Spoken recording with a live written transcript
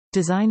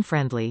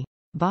Design-friendly.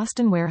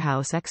 Boston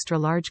Warehouse Extra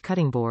Large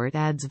Cutting Board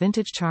adds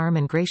vintage charm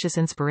and gracious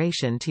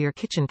inspiration to your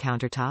kitchen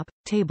countertop,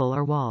 table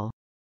or wall.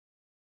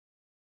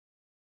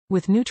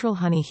 With neutral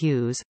honey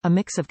hues, a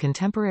mix of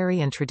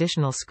contemporary and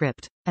traditional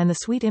script, and the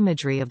sweet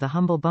imagery of the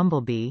humble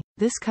bumblebee,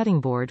 this cutting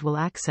board will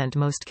accent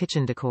most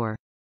kitchen decor.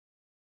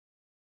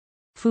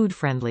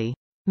 Food-friendly.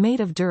 Made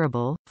of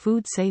durable,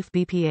 food-safe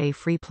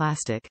BPA-free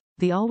plastic,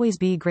 the Always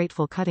Be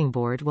Grateful cutting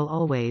board will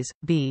always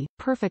be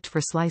perfect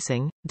for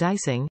slicing,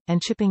 dicing, and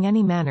chipping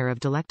any manner of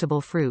delectable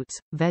fruits,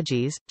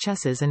 veggies,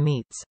 cheeses and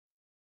meats.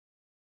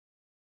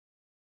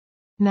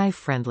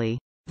 Knife-friendly.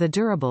 The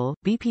durable,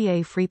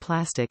 BPA-free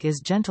plastic is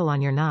gentle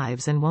on your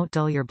knives and won't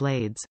dull your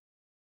blades.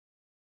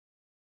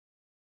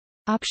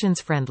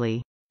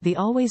 Options-friendly. The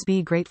Always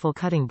Be Grateful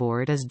cutting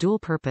board is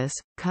dual-purpose,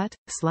 cut,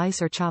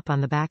 slice or chop on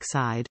the back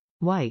side,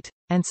 white,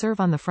 and serve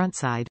on the front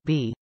side,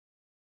 B.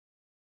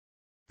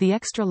 The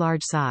extra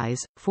large size,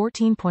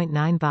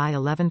 14.9 by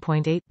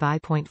 11.8 by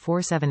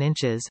 0.47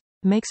 inches,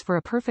 makes for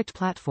a perfect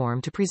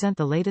platform to present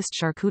the latest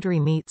charcuterie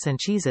meats and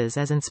cheeses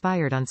as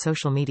inspired on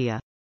social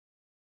media.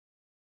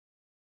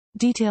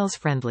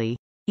 Details-friendly.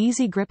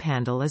 Easy grip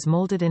handle is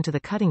molded into the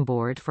cutting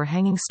board for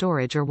hanging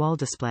storage or wall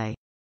display.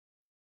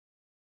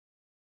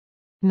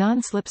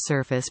 Non-slip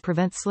surface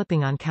prevents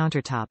slipping on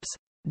countertops.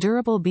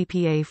 Durable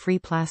BPA-free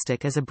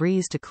plastic is a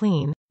breeze to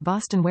clean.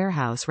 Boston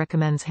Warehouse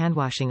recommends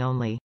handwashing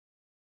only.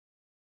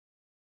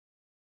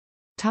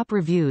 Top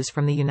reviews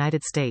from the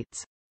United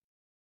States.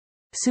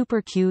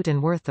 Super cute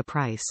and worth the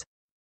price.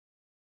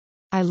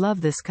 I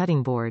love this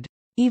cutting board.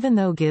 Even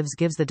though gives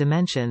the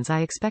dimensions, I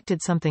expected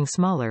something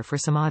smaller for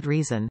some odd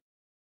reason.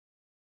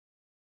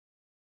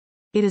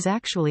 It is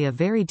actually a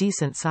very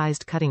decent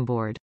sized cutting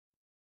board.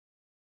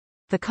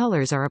 The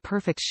colors are a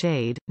perfect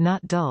shade,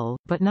 not dull,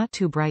 but not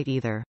too bright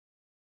either.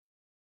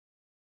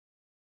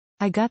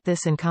 I got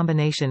this in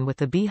combination with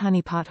the bee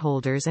honey pot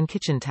holders and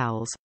kitchen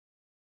towels.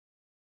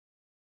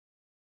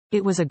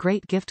 It was a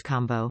great gift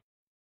combo.